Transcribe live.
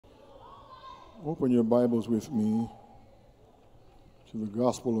Open your Bibles with me to the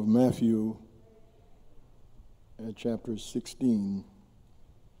Gospel of Matthew at chapter 16.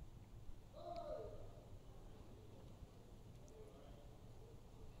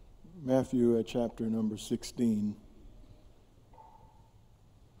 Matthew at chapter number 16,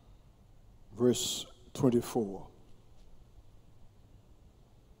 verse 24.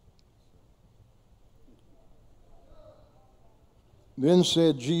 Then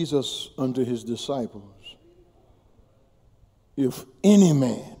said Jesus unto his disciples, if any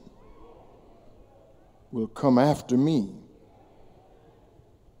man will come after me,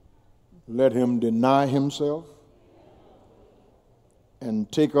 let him deny himself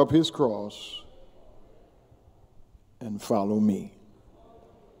and take up his cross and follow me.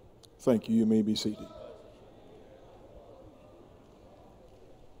 Thank you. You may be seated.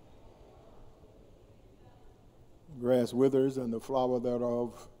 The grass withers and the flower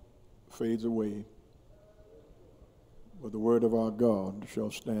thereof fades away, but the word of our God shall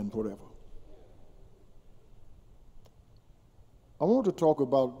stand forever. I want to talk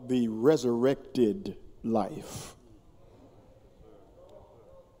about the resurrected life.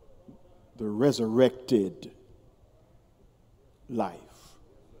 The resurrected life.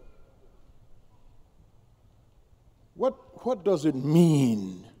 What does it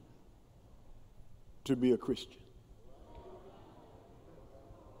mean to be a Christian?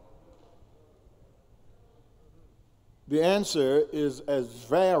 The answer is as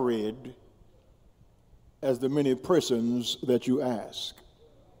varied as the many persons that you ask.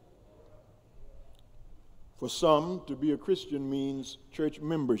 For some, to be a Christian means church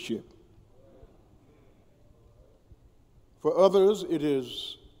membership. For others, it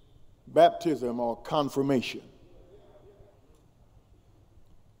is baptism or confirmation.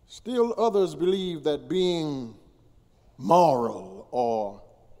 Still others believe that being moral or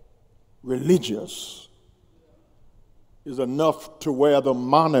religious is enough to wear the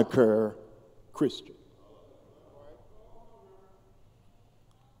moniker Christian.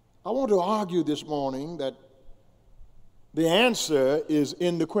 I want to argue this morning that the answer is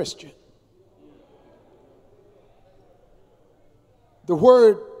in the question. The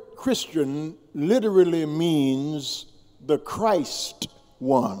word Christian literally means the Christ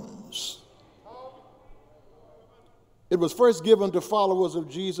ones. It was first given to followers of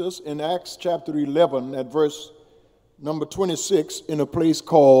Jesus in Acts chapter 11 at verse number 26 in a place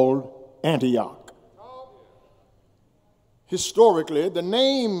called Antioch. Historically, the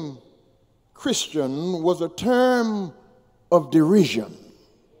name Christian was a term of derision.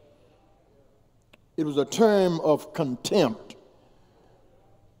 It was a term of contempt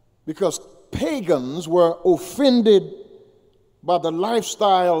because pagans were offended by the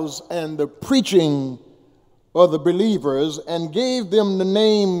lifestyles and the preaching of the believers and gave them the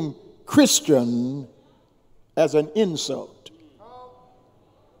name Christian as an insult.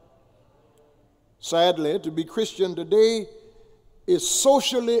 Sadly, to be Christian today is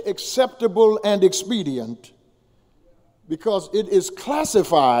socially acceptable and expedient because it is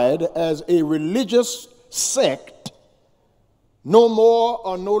classified as a religious sect, no more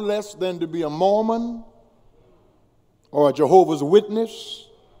or no less than to be a Mormon or a Jehovah's Witness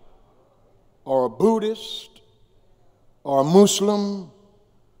or a Buddhist or a Muslim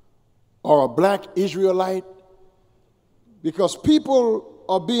or a black Israelite, because people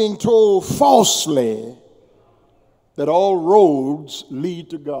are being told falsely that all roads lead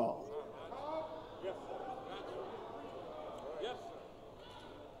to God.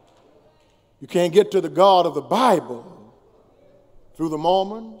 You can't get to the God of the Bible through the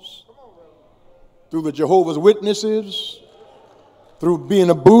Mormons, through the Jehovah's Witnesses, through being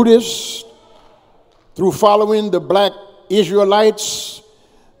a Buddhist, through following the black Israelites.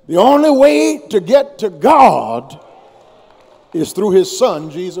 The only way to get to God is through his son,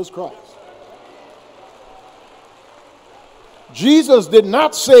 Jesus Christ. Jesus did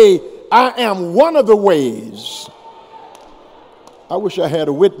not say, I am one of the ways. I wish I had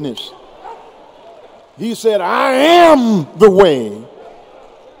a witness. He said, I am the way,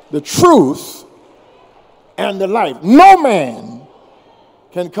 the truth, and the life. No man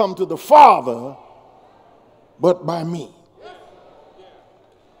can come to the Father but by me.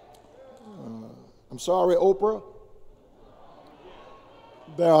 I'm sorry, Oprah.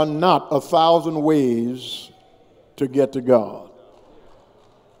 There are not 1,000 ways to get to God.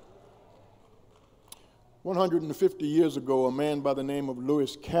 150 years ago, a man by the name of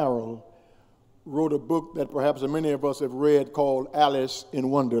Lewis Carroll wrote a book that perhaps many of us have read called Alice in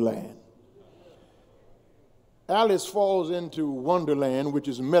Wonderland. Alice falls into Wonderland, which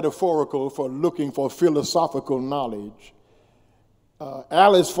is metaphorical for looking for philosophical knowledge.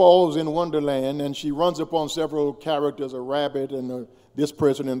 Alice falls in Wonderland, and she runs upon several characters, a rabbit and this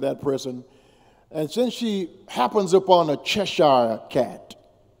person and that person. And then she happens upon a Cheshire cat.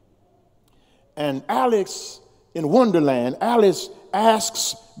 And Alice, in Wonderland, Alice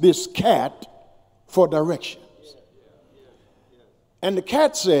asks this cat for directions. And the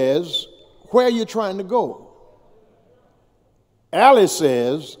cat says, "Where are you trying to go?" Alice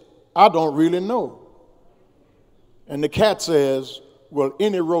says, "I don't really know." And the cat says, "Well,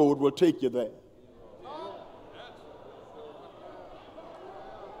 any road will take you there."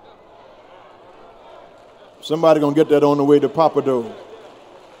 Somebody gonna get that on the way to Papa Doe.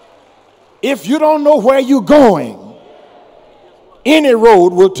 If you don't know where you're going, any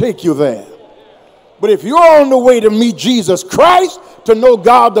road will take you there. But if you're on the way to meet Jesus Christ, to know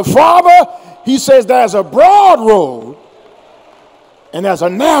God the Father, he says there's a broad road and there's a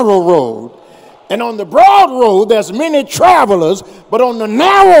narrow road. And on the broad road, there's many travelers, but on the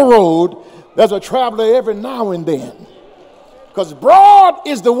narrow road, there's a traveler every now and then. Because broad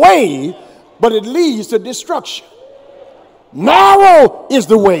is the way, but it leads to destruction. Narrow is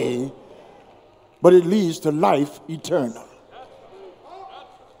the way, but it leads to life eternal.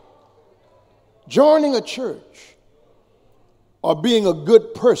 Joining a church or being a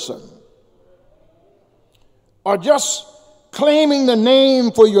good person or just claiming the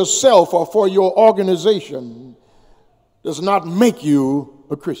name for yourself or for your organization does not make you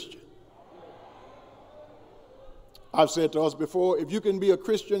a Christian. I've said to us before, if you can be a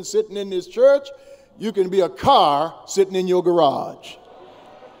Christian sitting in this church, you can be a car sitting in your garage.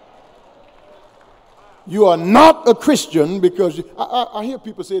 You are not a Christian because I hear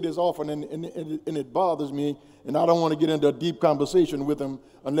people say this often, and it bothers me, and I don't want to get into a deep conversation with them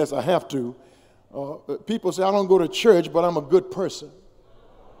unless I have to. People say, "I don't go to church, but I'm a good person."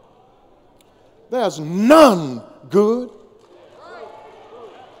 There's none good.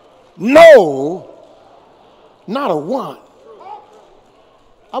 No, not a one.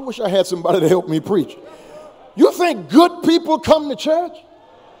 I wish I had somebody to help me preach. You think good people come to church?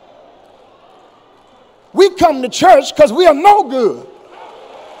 We come to church because we are no good.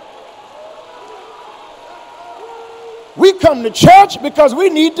 We come to church because we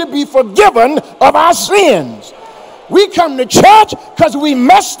need to be forgiven of our sins. We come to church because we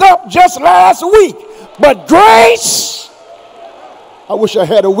messed up just last week. But grace, I wish I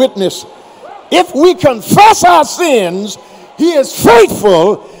had a witness. If we confess our sins, he is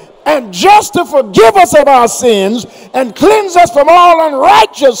faithful and just to forgive us of our sins and cleanse us from all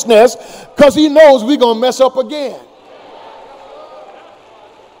unrighteousness, because he knows we're going to mess up again.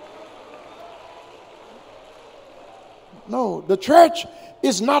 No, the church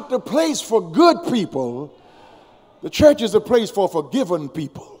is not the place for good people. The church is a place for forgiven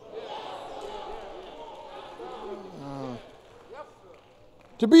people.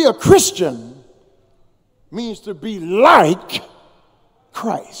 To be a Christian means to be like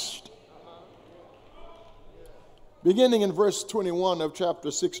Christ. Beginning in verse 21 of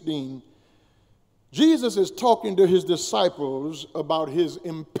chapter 16, Jesus is talking to his disciples about his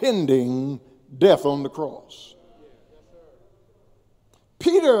impending death on the cross.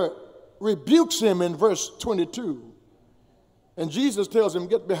 Peter rebukes him in verse 22, and Jesus tells him,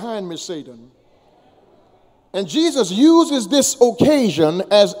 "Get behind me, Satan." And Jesus uses this occasion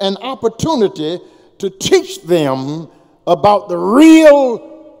as an opportunity to teach them about the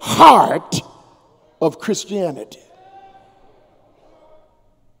real heart of Christianity.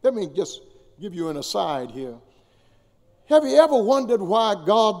 Let me just give you an aside here. Have you ever wondered why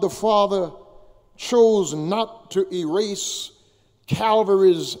God the Father chose not to erase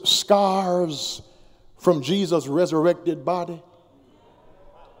Calvary's scars from Jesus' resurrected body?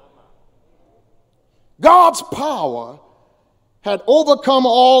 God's power had overcome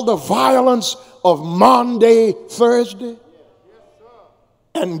all the violence of Maundy, Thursday,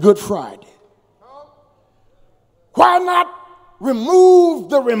 and Good Friday. Why not remove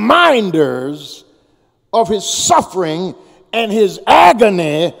the reminders of his suffering and his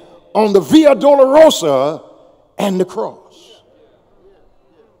agony on the Via Dolorosa and the cross?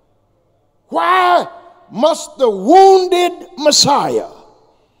 Why must the wounded Messiah,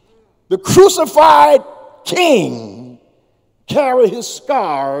 the crucified King, carry his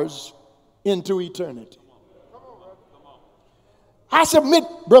scars into eternity? I submit,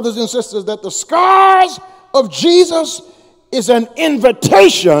 brothers and sisters, that the scars of Jesus is an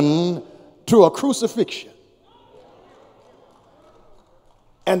invitation to a crucifixion.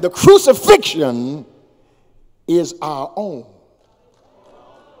 And the crucifixion is our own.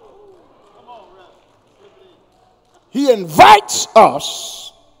 He invites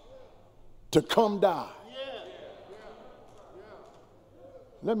us to come die.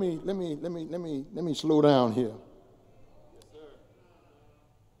 let me slow down here.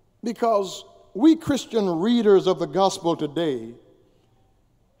 Because we Christian readers of the gospel today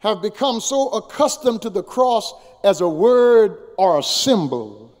have become so accustomed to the cross as a word or a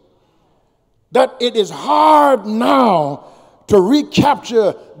symbol that it is hard now to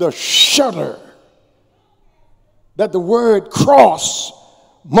recapture the shudder that the word cross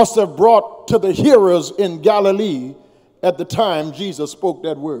must have brought to the hearers in Galilee at the time Jesus spoke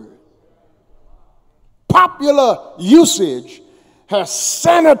that word. Popular usage has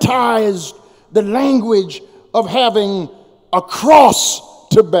sanitized the language of having a cross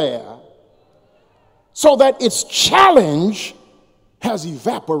to bear so that its challenge has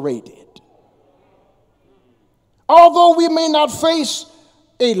evaporated. Although we may not face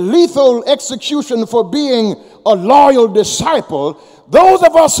a lethal execution for being a loyal disciple, those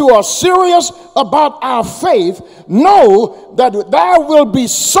of us who are serious about our faith know that there will be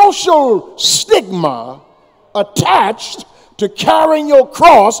social stigma attached to carrying your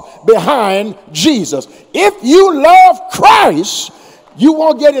cross behind Jesus. If you love Christ, you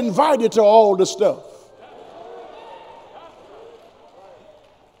won't get invited to all the stuff.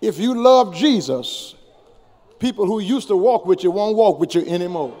 If you love Jesus, people who used to walk with you won't walk with you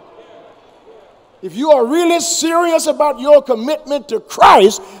anymore. If you are really serious about your commitment to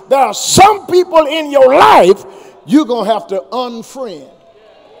Christ, there are some people in your life you're going to have to unfriend.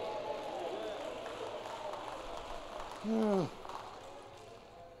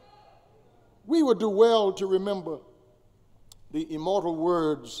 We would do well to remember the immortal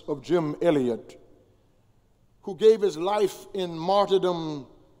words of Jim Elliot, who gave his life in martyrdom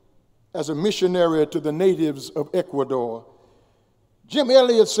as a missionary to the natives of Ecuador. Jim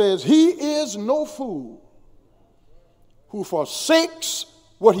Elliot says, "He is no fool who forsakes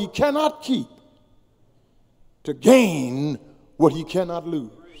what he cannot keep to gain what he cannot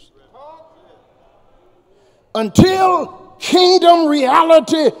lose." Until kingdom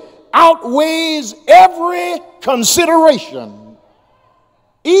reality outweighs every consideration,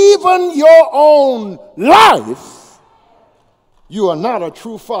 even your own life, you are not a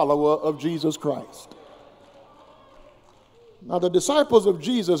true follower of Jesus Christ. Now, the disciples of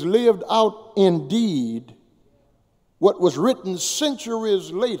Jesus lived out indeed what was written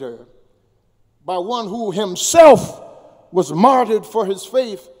centuries later by one who himself was martyred for his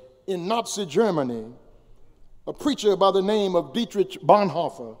faith in Nazi Germany, a preacher by the name of Dietrich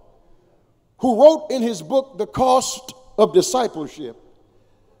Bonhoeffer, who wrote in his book, The Cost of Discipleship,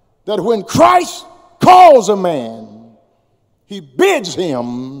 that when Christ calls a man, he bids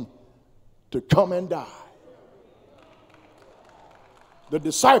him to come and die. The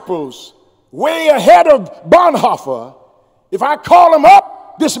disciples, way ahead of Bonhoeffer, if I call them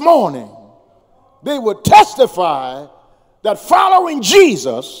up this morning, they would testify that following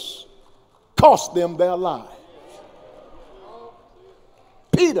Jesus cost them their lives.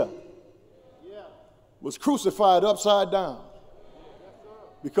 Peter was crucified upside down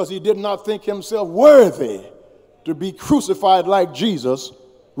because he did not think himself worthy to be crucified like Jesus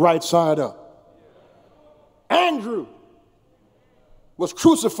right side up. Andrew was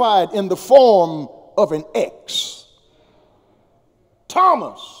crucified in the form of an X.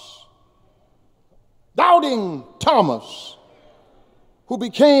 Thomas, doubting Thomas, who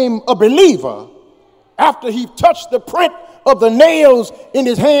became a believer after he touched the print of the nails in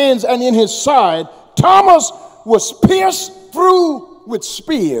his hands and in his side, Thomas was pierced through with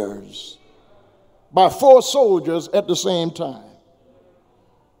spears by 4 soldiers at the same time.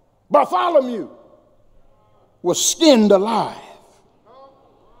 Bartholomew was skinned alive.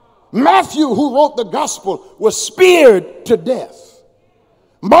 Matthew, who wrote the gospel, was speared to death.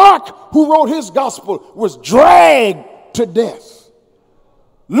 Mark, who wrote his gospel, was dragged to death.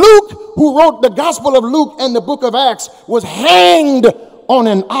 Luke, who wrote the gospel of Luke and the book of Acts, was hanged on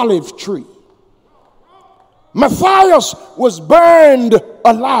an olive tree. Matthias was burned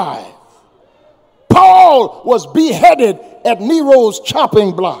alive. Paul was beheaded at Nero's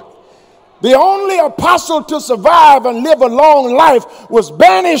chopping block. The only apostle to survive and live a long life was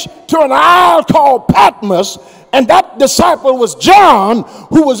banished to an isle called Patmos, and that disciple was John,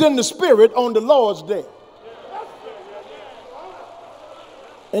 who was in the Spirit on the Lord's day.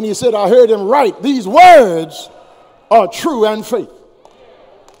 And he said, I heard him write, these words are true and faithful.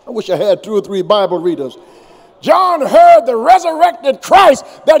 I wish I had 2 or 3 Bible readers. John heard the resurrected Christ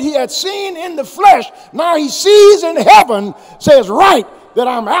that he had seen in the flesh. Now he sees in heaven, says, right, that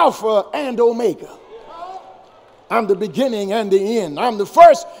I'm Alpha and Omega. I'm the beginning and the end. I'm the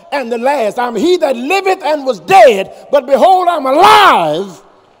first and the last. I'm he that liveth and was dead, but behold, I'm alive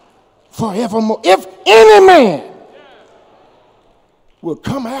forevermore. If any man will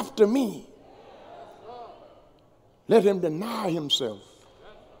come after me, let him deny himself,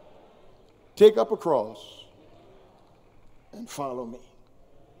 take up a cross, and follow me.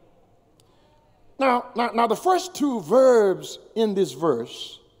 Now, the first two verbs in this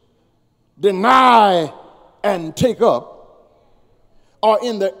verse, deny and take up, are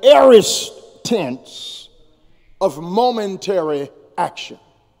in the aorist tense of momentary action.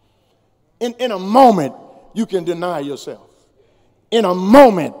 In a moment, you can deny yourself. In a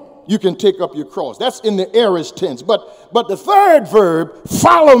moment, you can take up your cross. That's in the aorist tense. But the third verb,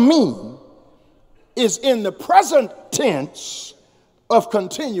 follow me, is in the present tense of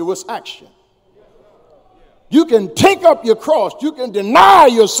continuous action. You can take up your cross, you can deny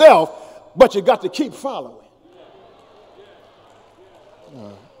yourself, but you got to keep following.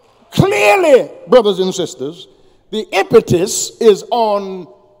 Clearly, brothers and sisters, the impetus is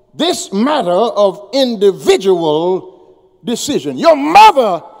on this matter of individual decision. Your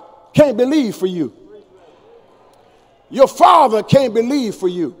mother can't believe for you. Your father can't believe for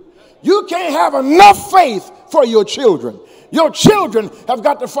you. You can't have enough faith for your children. Your children have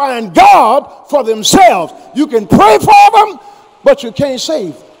got to find God for themselves. You can pray for them, but you can't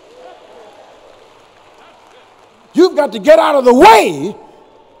save them. You've got to get out of the way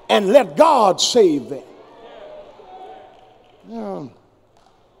and let God save them.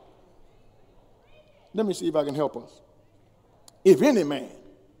 Let me see if I can help us. If any man,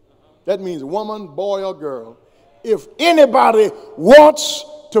 that means woman, boy, or girl, if anybody wants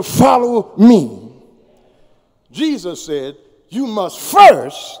to follow me, Jesus said, you must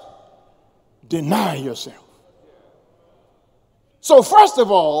first deny yourself. So first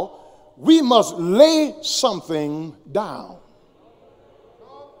of all, we must lay something down.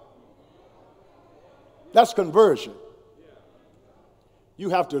 That's conversion. You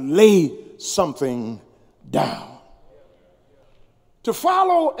have to lay something down. To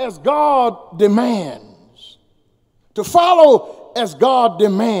follow as God demands,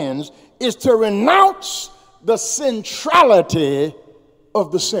 is to renounce the centrality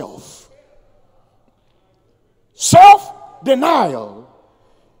of the self. Self-denial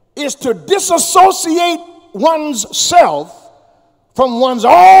is to disassociate one's self from one's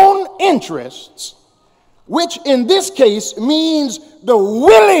own interests, which in this case means the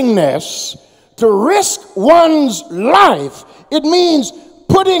willingness to risk one's life. It means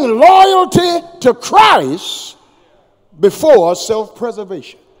putting loyalty to Christ before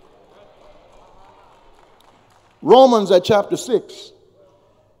self-preservation. Romans at chapter 6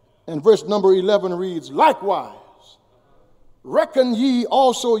 and verse number 11 reads, likewise, reckon ye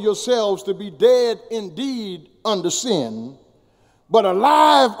also yourselves to be dead indeed unto sin, but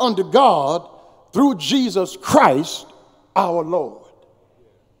alive unto God through Jesus Christ our Lord.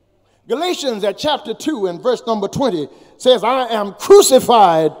 Galatians at chapter 2 and verse number 20 says, I am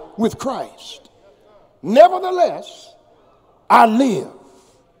crucified with Christ. Nevertheless, I live.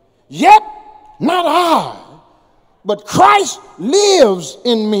 Yet not I, but Christ lives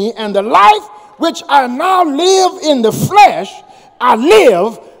in me, and the life which I now live in the flesh, I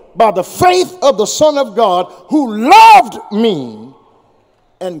live by the faith of the Son of God, who loved me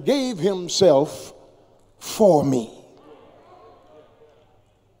and gave himself for me.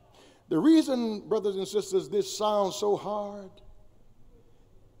 The reason, brothers and sisters, this sounds so hard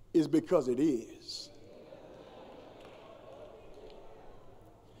is because it is.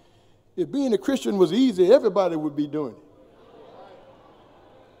 If being a Christian was easy, everybody would be doing it.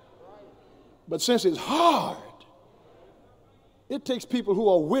 But since it's hard, it takes people who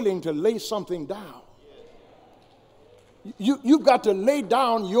are willing to lay something down. You've got to lay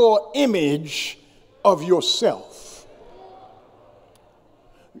down your image of yourself.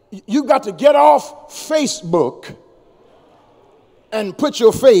 You've got to get off Facebook and put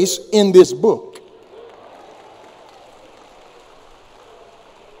your face in this book.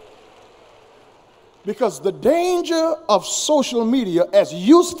 Because the danger of social media, as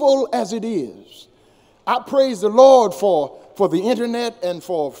useful as it is, I praise the Lord for the internet and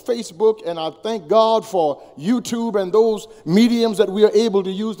for Facebook, and I thank God for YouTube and those mediums that we are able to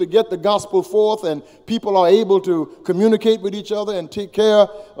use to get the gospel forth, and people are able to communicate with each other and take care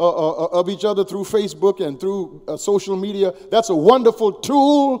of each other through Facebook and through social media. That's a wonderful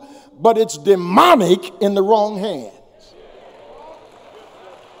tool, but it's demonic in the wrong hands.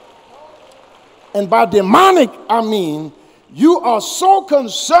 And by demonic, I mean you are so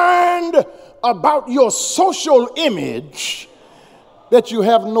concerned about your social image that you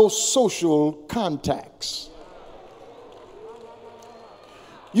have no social contacts.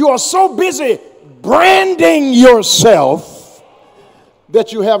 You are so busy branding yourself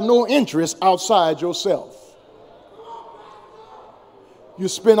that you have no interest outside yourself. You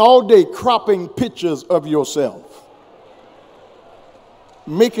spend all day cropping pictures of yourself,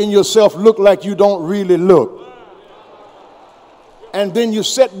 making yourself look like you don't really look. And then you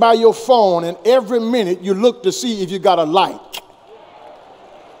sit by your phone and every minute you look to see if you got a like.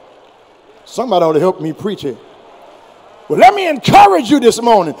 Somebody ought to help me preach it. Well, let me encourage you this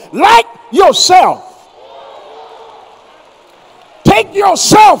morning. Like yourself. Take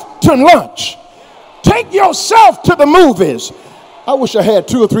yourself to lunch. Take yourself to the movies. I wish I had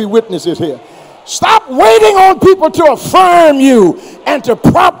 2 or 3 witnesses here. Stop waiting on people to affirm you and to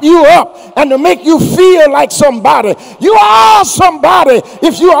prop you up and to make you feel like somebody. You are somebody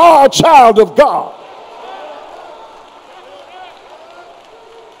if you are a child of God.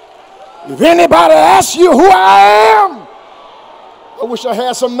 If anybody asks you who I am, I wish I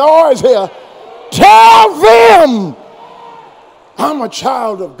had some noise here. Tell them I'm a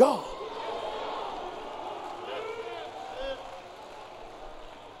child of God.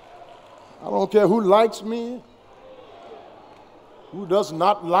 I don't care who likes me, who does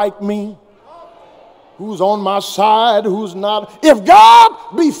not like me, who's on my side, who's not. If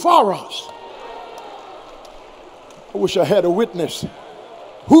God be for us, I wish I had a witness.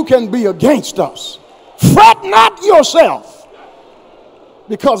 Who can be against us? Fret not yourself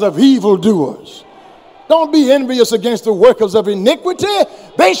because of evildoers. Don't be envious against the workers of iniquity.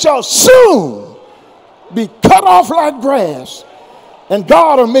 They shall soon be cut off like grass, and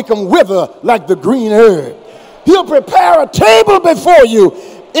God will make them wither like the green herb. He'll prepare a table before you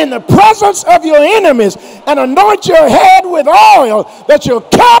in the presence of your enemies and anoint your head with oil that your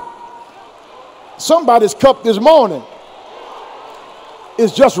cup, somebody's cup this morning,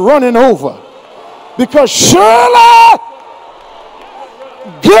 is just running over. Because surely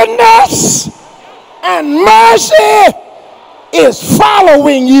goodness and mercy is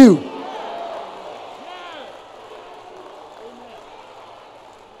following you.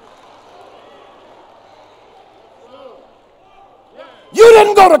 You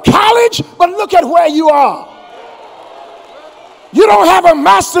didn't go to college, but look at where you are. You don't have a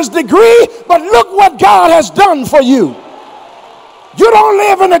master's degree, but look what God has done for you. You don't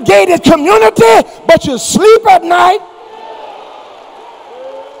live in a gated community, but you sleep at night.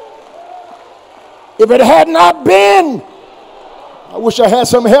 If it had not been, I wish I had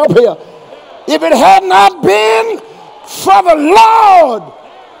some help here. If it had not been for the Lord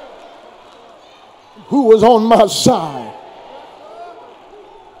who was on my side.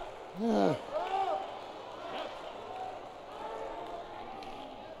 Yeah.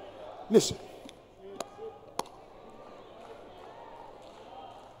 Listen.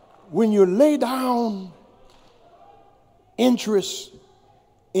 When you lay down interest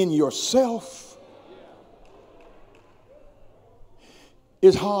in yourself,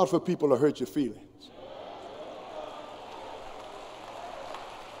 it's hard for people to hurt your feelings.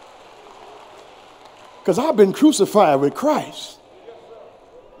 Because I've been crucified with Christ.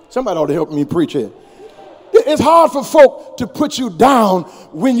 Somebody ought to help me preach here. It's hard for folk to put you down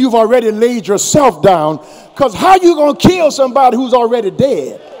when you've already laid yourself down. Because how you going to kill somebody who's already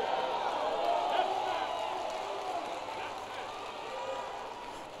dead?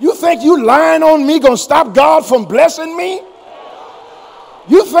 You think you lying on me going to stop God from blessing me?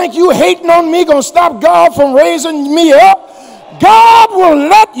 You think you hating on me going to stop God from raising me up? God will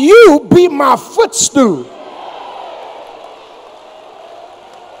let you be my footstool.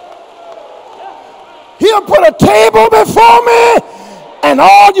 He'll put a table before me, and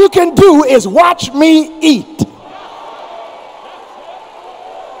all you can do is watch me eat.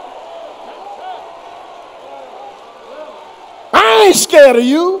 I ain't scared of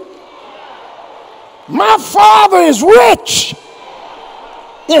you. My Father is rich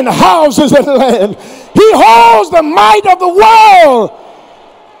in houses and land. He holds the might of the world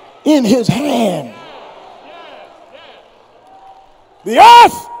in his hand. The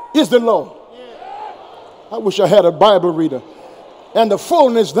earth is the Lord. I wish I had a Bible reader. And the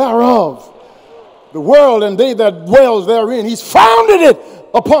fullness thereof. The world and they that dwells therein. He's founded it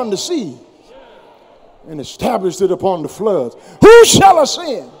upon the sea and established it upon the floods. Who shall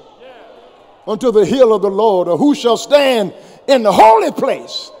ascend unto the hill of the Lord, or who shall stand in the holy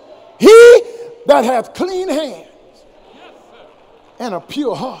place? He that hath clean hands and a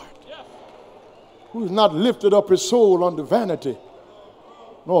pure heart, who has not lifted up his soul unto vanity,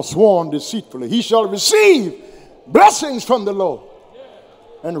 nor sworn deceitfully. He shall receive blessings from the Lord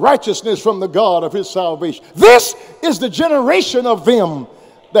and righteousness from the God of his salvation. This is the generation of them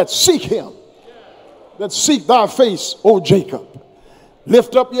that seek him, that seek thy face, O Jacob.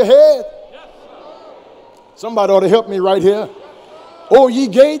 Lift up your head. Somebody ought to help me right here. O ye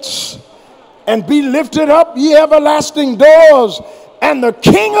gates, and be lifted up, ye everlasting doors, and the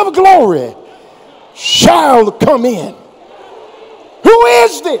King of glory shall come in. Who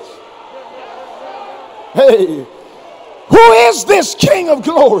is this? Hey, who is this King of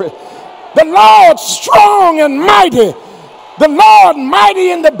glory? The Lord strong and mighty. The Lord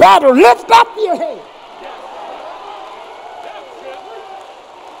mighty in the battle. Lift up your head.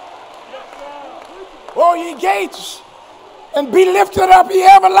 O ye gates, and be lifted up, ye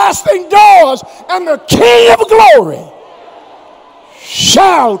everlasting doors, and the King of glory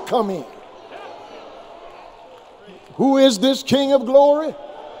shall come in. Who is this King of glory?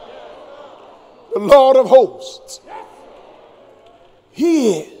 The Lord of hosts.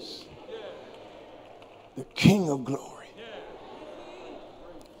 He is the King of glory.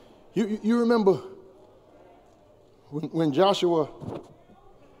 You remember when Joshua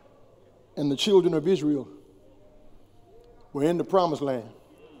and the children of Israel were in the promised land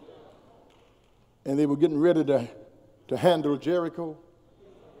and they were getting ready to handle Jericho,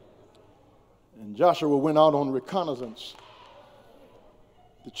 and Joshua went out on reconnaissance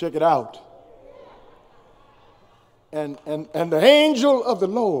to check it out. And the angel of the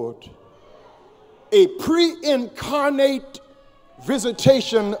Lord, a pre-incarnate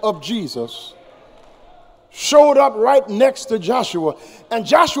visitation of Jesus, showed up right next to Joshua. And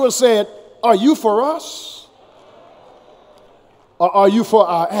Joshua said, are you for us? Or are you for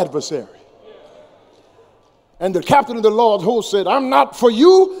our adversary? And the captain of the Lord's host said, I'm not for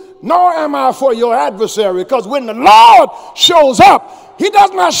you, nor am I for your adversary. Because when the Lord shows up, he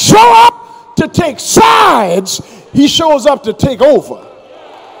does not show up to take sides. He shows up to take over.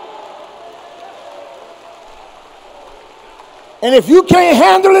 And if you can't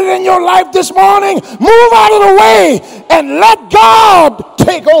handle it in your life this morning, move out of the way and let God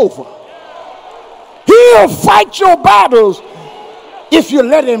take over. He'll fight your battles if you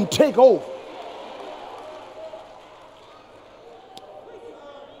let him take over.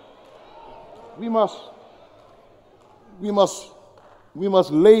 We must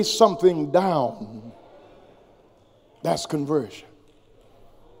lay something down. That's conversion.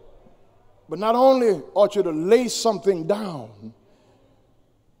 But not only ought you to lay something down,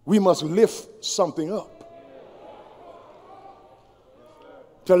 we must lift something up.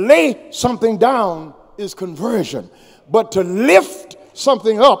 To lay something down is conversion, but to lift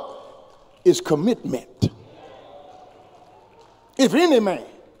something up is commitment. If any man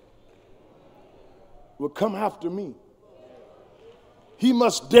will come after me, he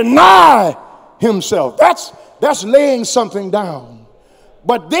must deny himself. That's laying something down.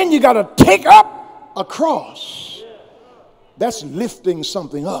 But then you got to take up a cross. That's lifting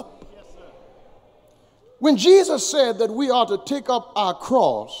something up. When Jesus said that we are to take up our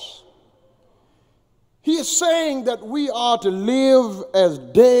cross, he is saying that we are to live as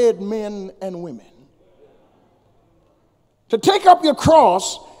dead men and women. To take up your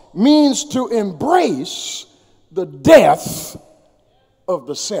cross means to embrace the death of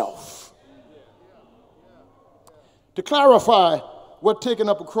the self. To clarify what taking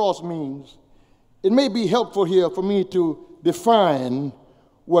up a cross means, it may be helpful here for me to define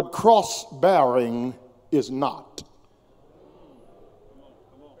what cross-bearing is not.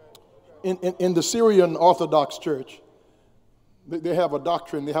 In the Syrian Orthodox Church, they have a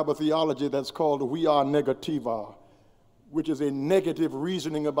doctrine, they have a theology that's called via negativa, which is a negative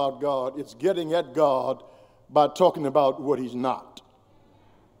reasoning about God. It's getting at God by talking about what he's not.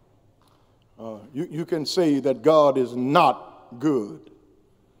 You can say that God is not good.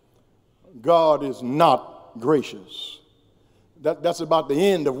 God is not gracious. That's about the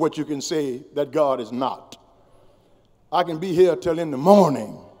end of what you can say that God is not. I can be here till in the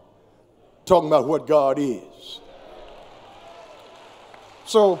morning talking about what God is.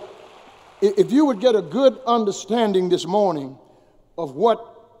 So if you would get a good understanding this morning of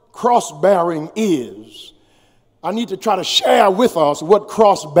what cross-bearing is, I need to try to share with us what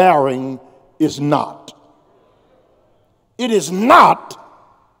cross-bearing is not. It is not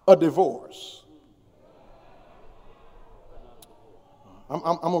a divorce. I'm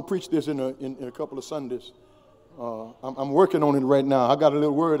going to preach this in a couple of Sundays. I'm working on it right now. I got a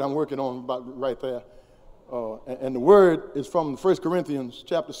little word I'm working on about right there. And the word is from 1 Corinthians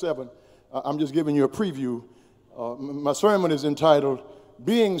chapter 7. I'm just giving you a preview. My sermon is entitled,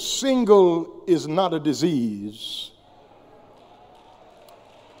 Being Single is Not a Disease,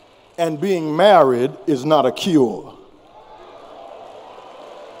 and Being Married is Not a Cure.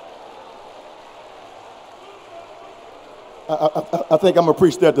 I think I'm going to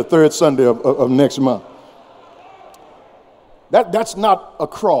preach that the third Sunday of next month. That's not a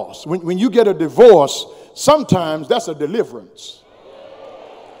cross. When you get a divorce, sometimes that's a deliverance.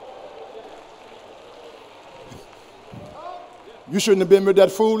 You shouldn't have been with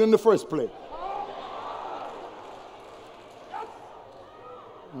that fool in the first place.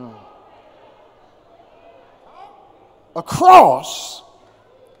 A cross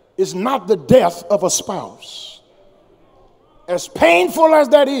is not the death of a spouse. As painful as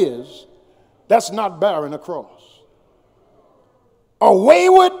that is, that's not bearing a cross. A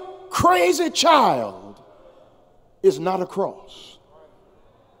wayward, crazy child is not a cross.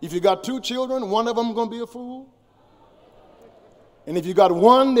 If you got 2 children, one of them going to be a fool. And if you got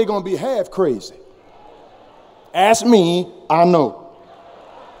one, they're going to be half crazy. Ask me, I know.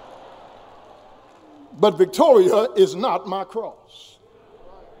 But Victoria is not my cross.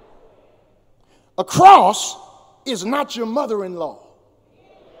 A cross is not your mother-in-law.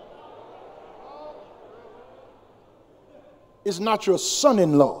 It's not your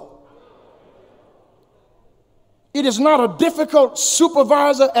son-in-law. It is not a difficult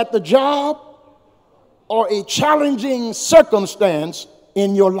supervisor at the job or a challenging circumstance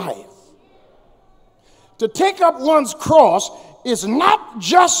in your life. To take up one's cross is not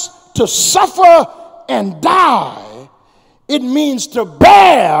just to suffer and die. It means to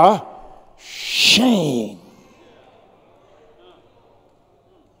bear shame.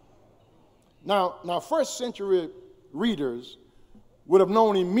 Now, first century readers would have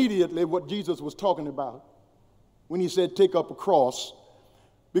known immediately what Jesus was talking about when he said take up a cross,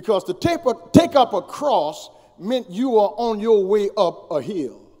 because to take up a cross meant you were on your way up a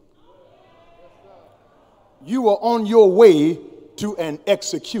hill. You were on your way to an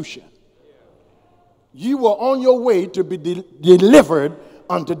execution. You were on your way to be delivered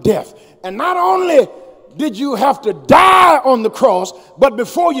unto death. And not only did you have to die on the cross, but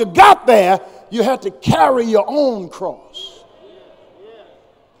before you got there, you had to carry your own cross.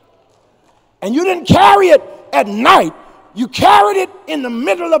 And you didn't carry it at night. You carried it in the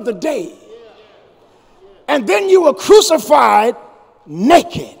middle of the day. And then you were crucified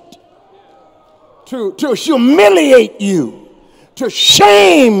naked to humiliate you, to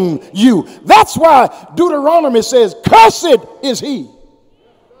shame you. That's why Deuteronomy says, cursed is he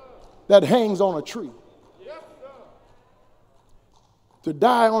that hangs on a tree. To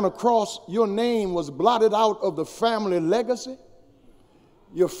die on a cross, your name was blotted out of the family legacy.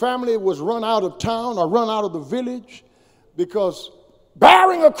 Your family was run out of town or run out of the village, because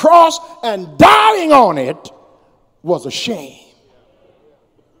bearing a cross and dying on it was a shame.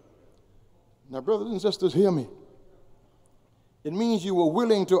 Now, brothers and sisters, hear me. It means you were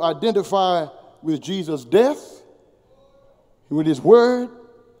willing to identify with Jesus' death, with his word,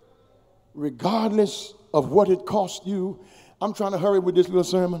 regardless of what it cost you. I'm trying to hurry with this little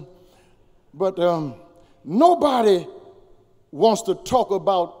sermon, but nobody wants to talk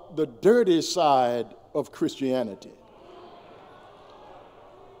about the dirty side of Christianity.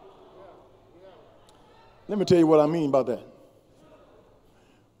 Let me tell you what I mean by that.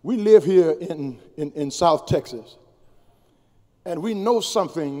 We live here in South Texas, and we know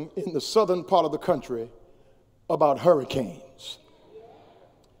something in the southern part of the country about hurricanes.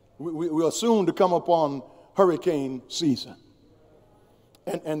 We are soon to come upon hurricane season.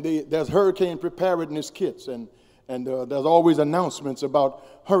 And there's hurricane preparedness kits, and there's always announcements about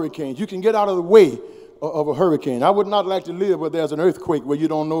hurricanes. You can get out of the way of a hurricane. I would not like to live where there's an earthquake where you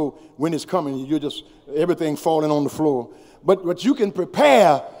don't know when it's coming. You're just, everything falling on the floor. But you can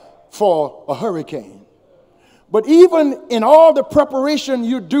prepare for a hurricane. But even in all the preparation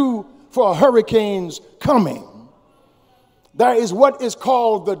you do for a hurricane's coming, there is what is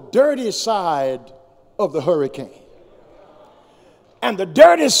called the dirty side of the hurricane. And the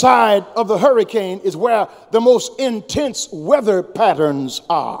dirty side of the hurricane is where the most intense weather patterns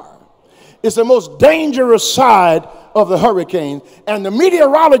are. It's the most dangerous side of the hurricane. And the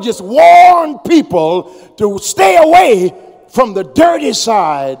meteorologists warn people to stay away from the dirty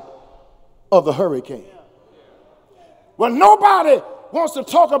side of the hurricane. Well, nobody wants to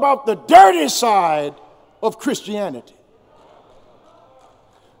talk about the dirty side of Christianity.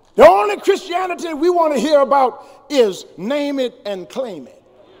 The only Christianity we want to hear about is name it and claim it.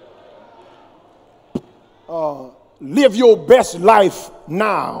 Live your best life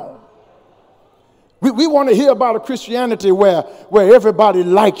now. We want to hear about a Christianity where everybody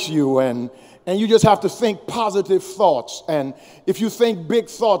likes you, and you just have to think positive thoughts. And if you think big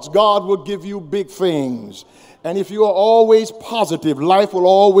thoughts, God will give you big things. And if you are always positive, life will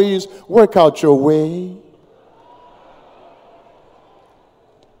always work out your way.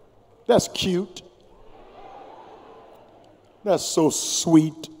 That's cute. That's so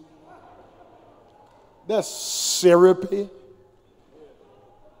sweet. That's syrupy.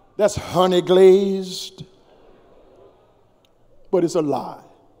 That's honey glazed. But it's a lie.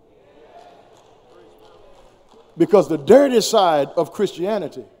 Because the dirty side of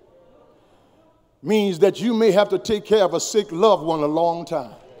Christianity means that you may have to take care of a sick loved one a long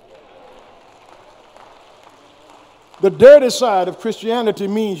time. The dirty side of Christianity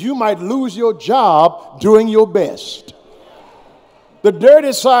means you might lose your job doing your best. The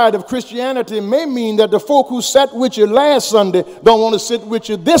dirty side of Christianity may mean that the folk who sat with you last Sunday don't want to sit with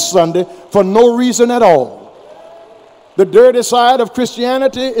you this Sunday for no reason at all. The dirty side of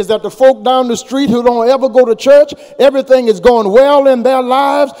Christianity is that the folk down the street who don't ever go to church, everything is going well in their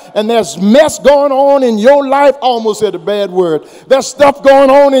lives, and there's mess going on in your life. I almost said a bad word. There's stuff going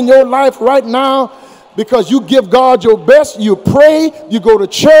on in your life right now because you give God your best, you pray, you go to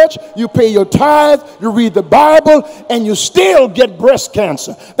church, you pay your tithe, you read the Bible, and you still get breast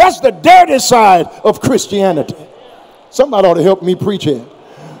cancer. That's the dirty side of Christianity. Somebody ought to help me preach here.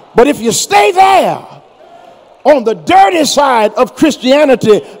 But if you stay there, on the dirty side of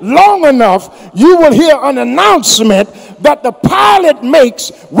Christianity long enough, you will hear an announcement that the pilot makes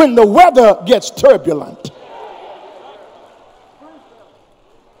when the weather gets turbulent.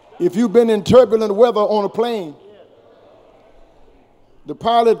 If you've been in turbulent weather on a plane, the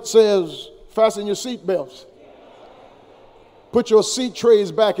pilot says, fasten your seat belts. Put your seat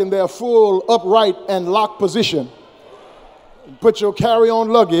trays back in their full upright and locked position. Put your carry-on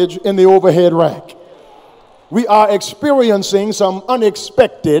luggage in the overhead rack. We are experiencing some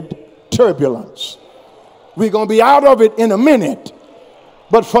unexpected turbulence. We're going to be out of it in a minute.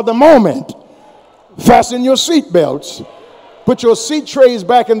 But for the moment, fasten your seat belts. Put your seat trays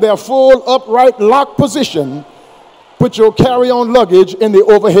back in their full upright locked position. Put your carry-on luggage in the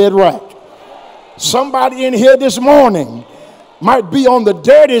overhead rack. Somebody in here this morning might be on the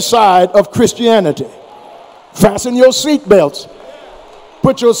dirty side of Christianity. Fasten your seat belts.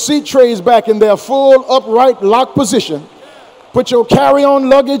 Put your seat trays back in their full upright locked position. Put your carry-on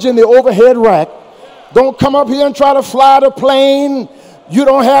luggage in the overhead rack. Don't come up here and try to fly the plane. You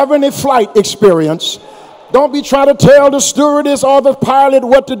don't have any flight experience. Don't be trying to tell the stewardess or the pilot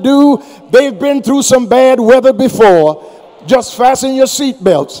what to do. They've been through some bad weather before. Just fasten your seat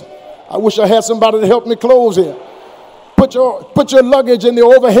belts. I wish I had somebody to help me close here. Put your luggage in the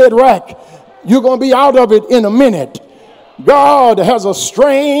overhead rack. You're going to be out of it in a minute. God has a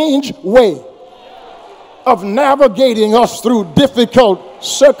strange way of navigating us through difficult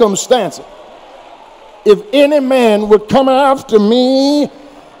circumstances. If any man would come after me,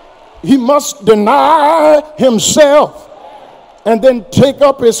 he must deny himself and then take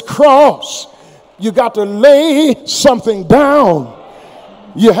up his cross. You got to lay something down.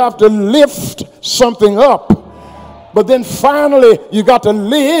 You have to lift something up. But then finally, you got to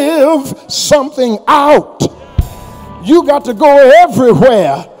live something out. You got to go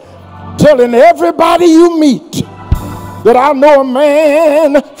everywhere telling everybody you meet that I know a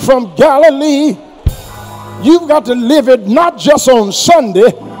man from Galilee. You've got to live it not just on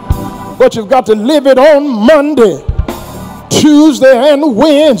Sunday, but you've got to live it on Monday, Tuesday and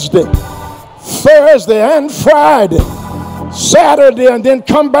Wednesday, Thursday and Friday, Saturday, and then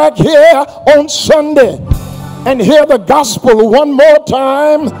come back here on Sunday and hear the gospel one more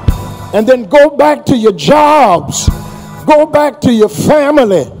time, and then go back to your jobs. Go back to your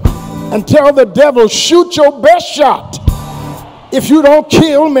family and tell the devil, shoot your best shot. If you don't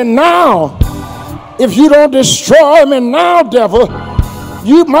kill me now, if you don't destroy me now, devil,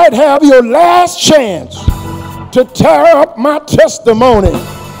 you might have your last chance to tear up my testimony.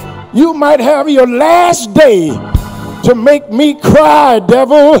 You might have your last day to make me cry,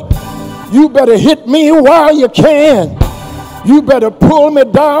 devil. You better hit me while you can. You better pull me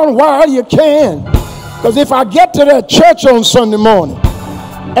down while you can. Because if I get to that church on Sunday morning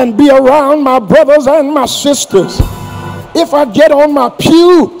and be around my brothers and my sisters, if I get on my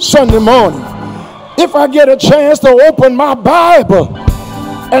pew Sunday morning, if I get a chance to open my Bible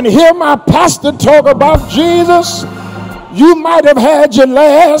and hear my pastor talk about Jesus, you might have had your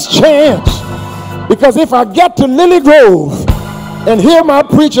last chance. Because if I get to Lily Grove and hear my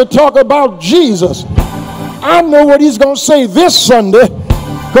preacher talk about Jesus, I know what he's going to say this Sunday,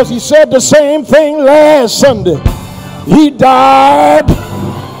 because he said the same thing last Sunday. He died,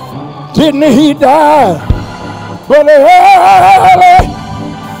 didn't he? He died. But early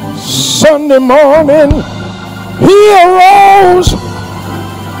Sunday morning, he arose,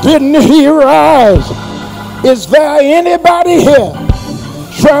 didn't he rise? Is there anybody here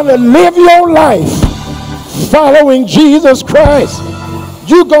trying to live your life following Jesus Christ?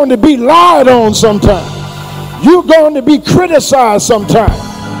 You're going to be lied on sometime. You're going to be criticized sometime.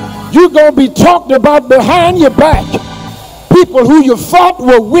 You're going to be talked about behind your back. People who you thought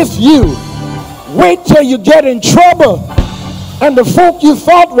were with you. Wait till you get in trouble and the folk you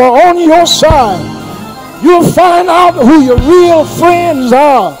thought were on your side You'll find out who your real friends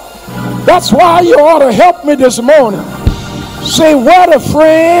are. That's why you ought to help me this morning. Say, what a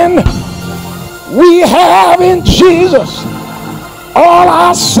friend we have in Jesus. All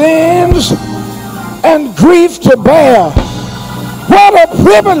our sins and grief to bear. What a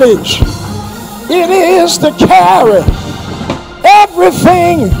privilege it is to carry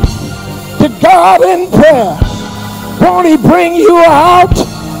everything to God in prayer. Won't he bring you out?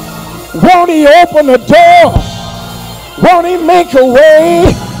 Won't he open a door? Won't he make a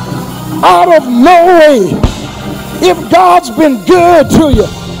way out of no way? If God's been good to you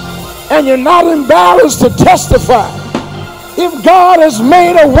and you're not embarrassed to testify, if God has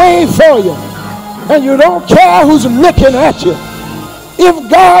made a way for you and you don't care who's looking at you, if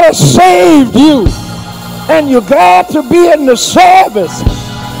God has saved you and you're glad to be in the service,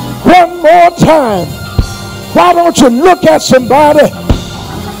 one more time, why don't you look at somebody,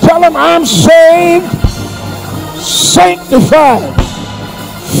 tell them, I'm saved, sanctified,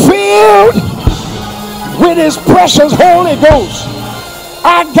 filled with his precious Holy Ghost.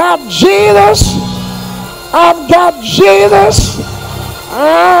 I got Jesus. I've got Jesus.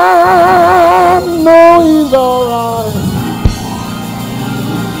 I know he's all right.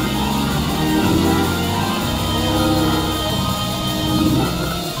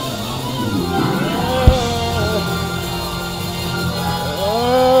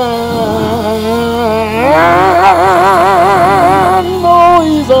 I know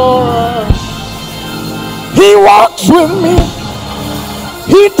he's all right. He walks with me.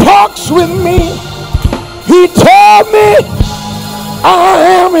 He talks with me. He told me I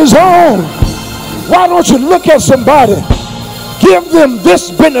am his own. Why don't you look at somebody? Give them this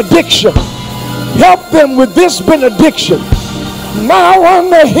benediction. Help them with this benediction. Now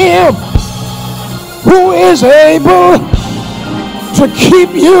unto him who is able to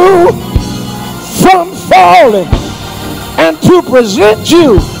keep you from falling and to present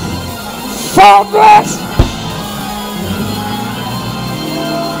you faultless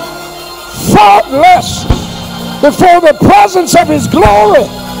before the presence of his glory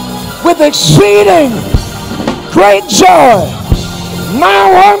with exceeding great joy.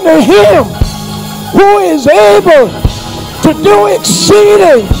 Now unto him who is able to do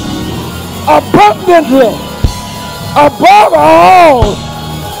exceeding abundantly above all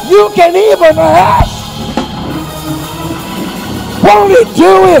you can even ask. Won't he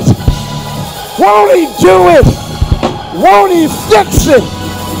do it? Won't he do it? Won't he fix it?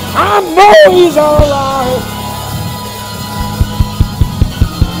 I know he's all right.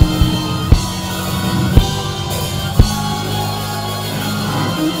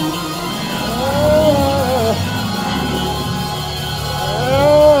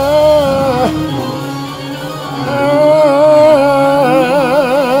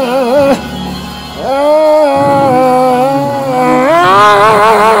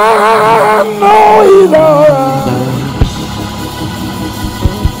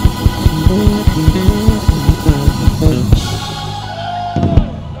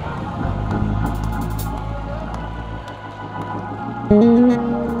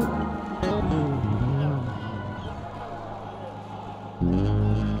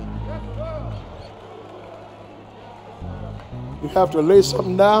 You have to lay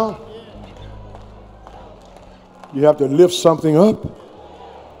something down. You have to lift something up.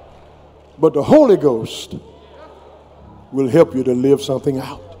 But the Holy Ghost will help you to live something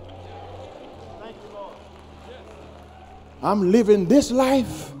out. I'm living this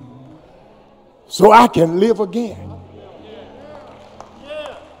life so I can live again.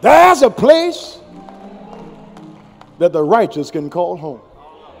 There's a place that the righteous can call home.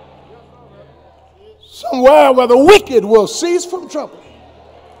 Somewhere where the wicked will cease from trouble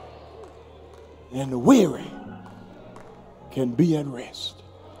and the weary can be at rest.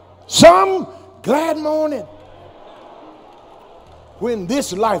 Some glad morning when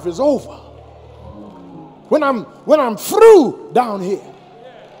this life is over, when I'm through down here,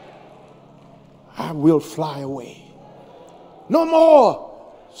 I will fly away. No more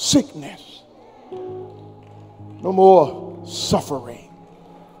sickness, no more suffering,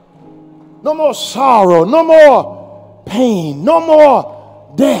 no more sorrow, no more pain, no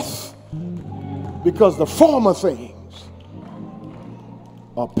more death, because the former things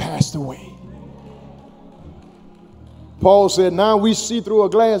are passed away. Paul said, now we see through a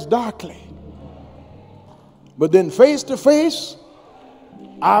glass darkly, but then face to face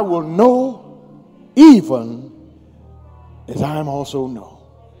I will know even as I am also known.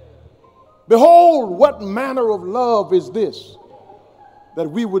 Behold, what manner of love is this, that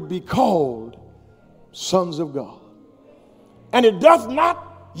we would be called sons of God. And it doth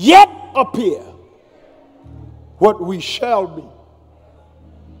not yet appear what we shall be.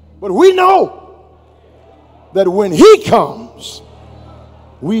 But we know that when he comes,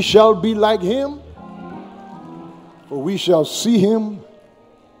 we shall be like him, for we shall see him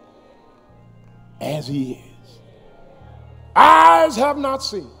as he is. Eyes have not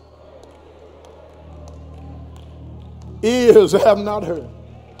seen, ears have not heard,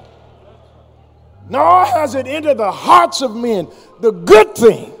 nor has it entered the hearts of men the good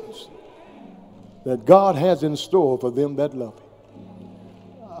things that God has in store for them that love him.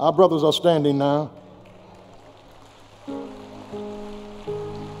 Our brothers are standing now.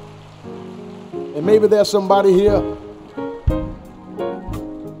 And maybe there's somebody here.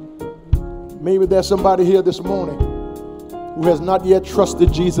 Maybe there's somebody here this morning who has not yet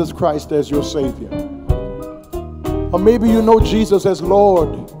trusted Jesus Christ as your Savior. Or maybe you know Jesus as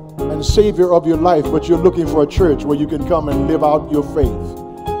Lord and Savior of your life, but you're looking for a church where you can come and live out your faith.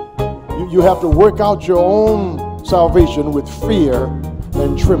 You have to work out your own salvation with fear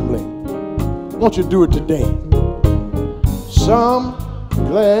and trembling. Won't you do it today? Some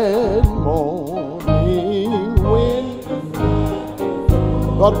glad morning when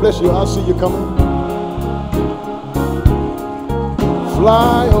God bless you. I see you coming.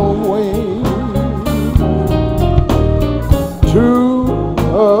 Fly away to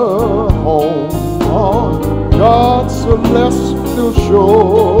a home on God's celestial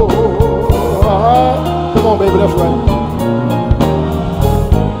shore. Come on, baby, that's right.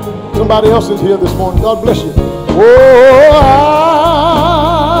 Somebody else is here this morning. God bless you. Oh, I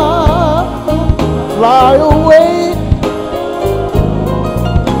fly away.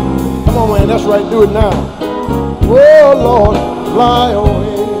 Come on, man, that's right. Do it now. Oh, Lord, fly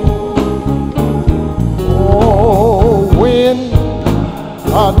away. Oh, when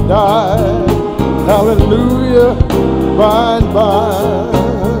I die, hallelujah, by and by.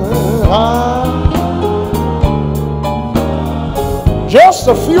 Just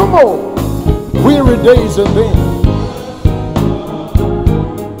a few more weary days and then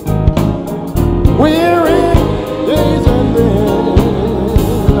weary days and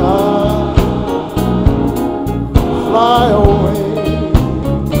then I fly away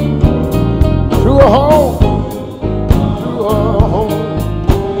to a home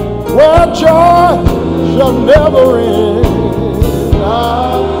where joy shall never end.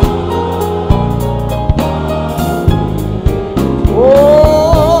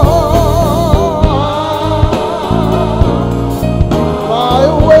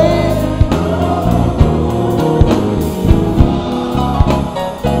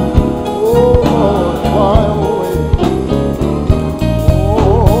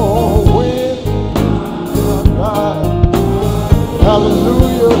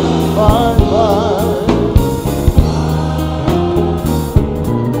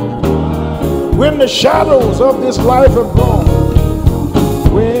 When the shadows of this life have gone,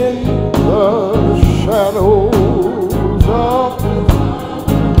 when the shadows of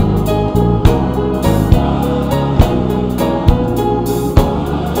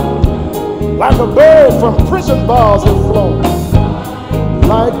like a bird from prison bars have flown,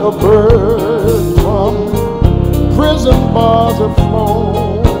 like a bird from prison bars have flown.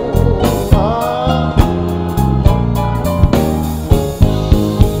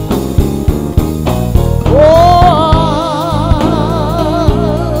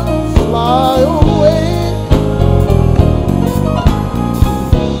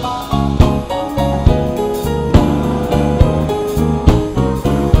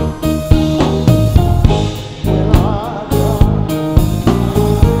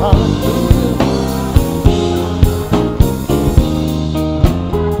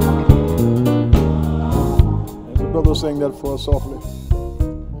 Sing that for us softly.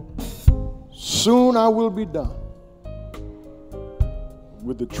 Soon I will be done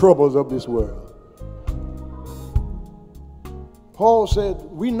with the troubles of this world. Paul said,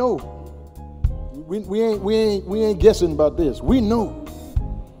 we know. We ain't guessing about this. We know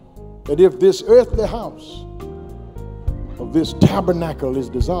that if this earthly house of this tabernacle is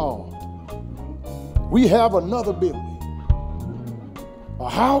dissolved, we have another building, a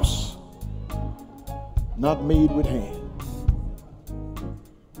house not made with hand.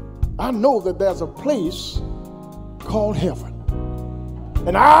 I know that there's a place called heaven,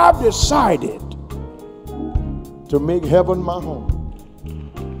 and I've decided to make heaven my home.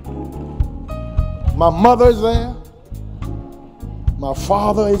 My mother is there, my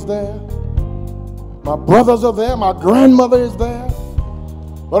father is there, my brothers are there, my grandmother is there,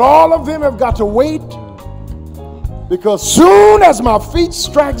 but all of them have got to wait, because soon as my feet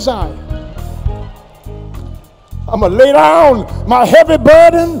strike Zion, I'm going to lay down my heavy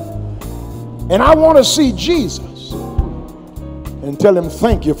burden, and I want to see Jesus and tell him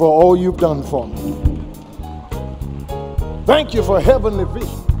thank you for all you've done for me. Thank you for heavenly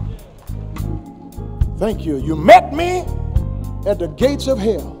vision. Thank you. You met me at the gates of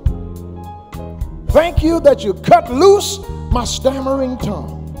hell. Thank you that you cut loose my stammering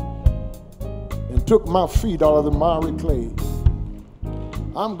tongue and took my feet out of the miry clay.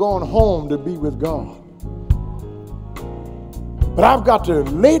 I'm going home to be with God. But I've got to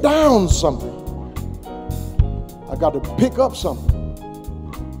lay down something. I've got to pick up something.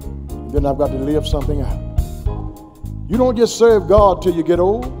 Then I've got to live something out. You don't just serve God till you get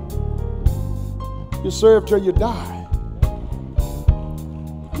old. You serve till you die.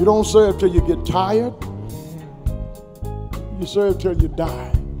 You don't serve till you get tired. You serve till you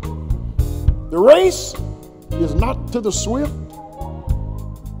die. The race is not to the swift.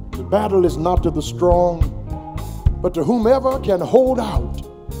 The battle is not to the strong, but to whomever can hold out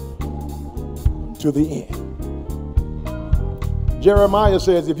to the end. Jeremiah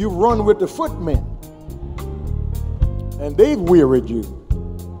says, if you run with the footmen and they've wearied you,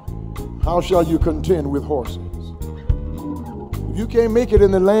 how shall you contend with horses? If you can't make it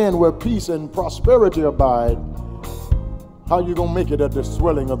in the land where peace and prosperity abide, how are you going to make it at the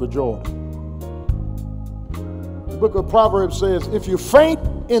swelling of the Jordan? The book of Proverbs says, if you faint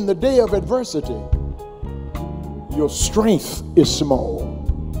in the day of adversity, your strength is small.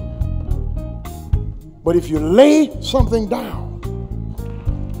 But if you lay something down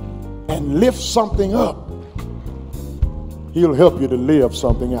and lift something up, he'll help you to live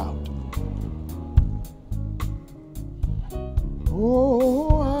something out.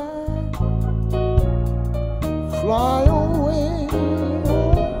 Oh, I fly away,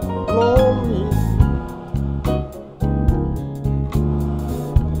 glory.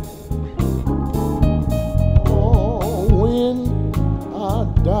 Oh, when I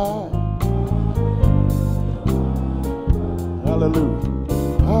die, hallelujah.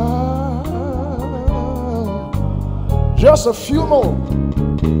 Just a few more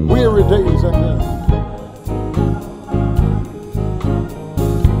weary days and then.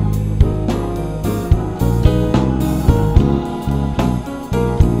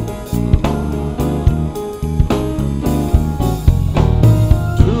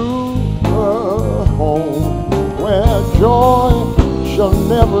 Joy shall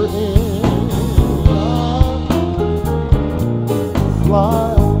never end.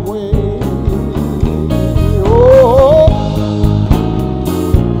 Fly away. Oh,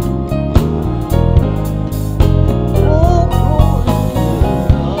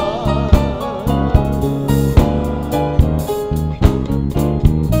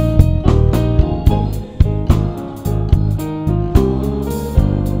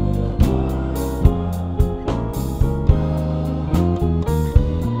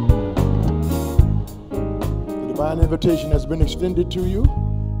 invitation has been extended to you,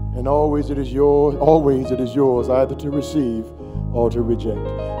 and always it is yours, either to receive or to reject.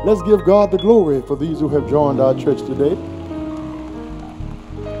 Let's give God the glory for these who have joined our church today.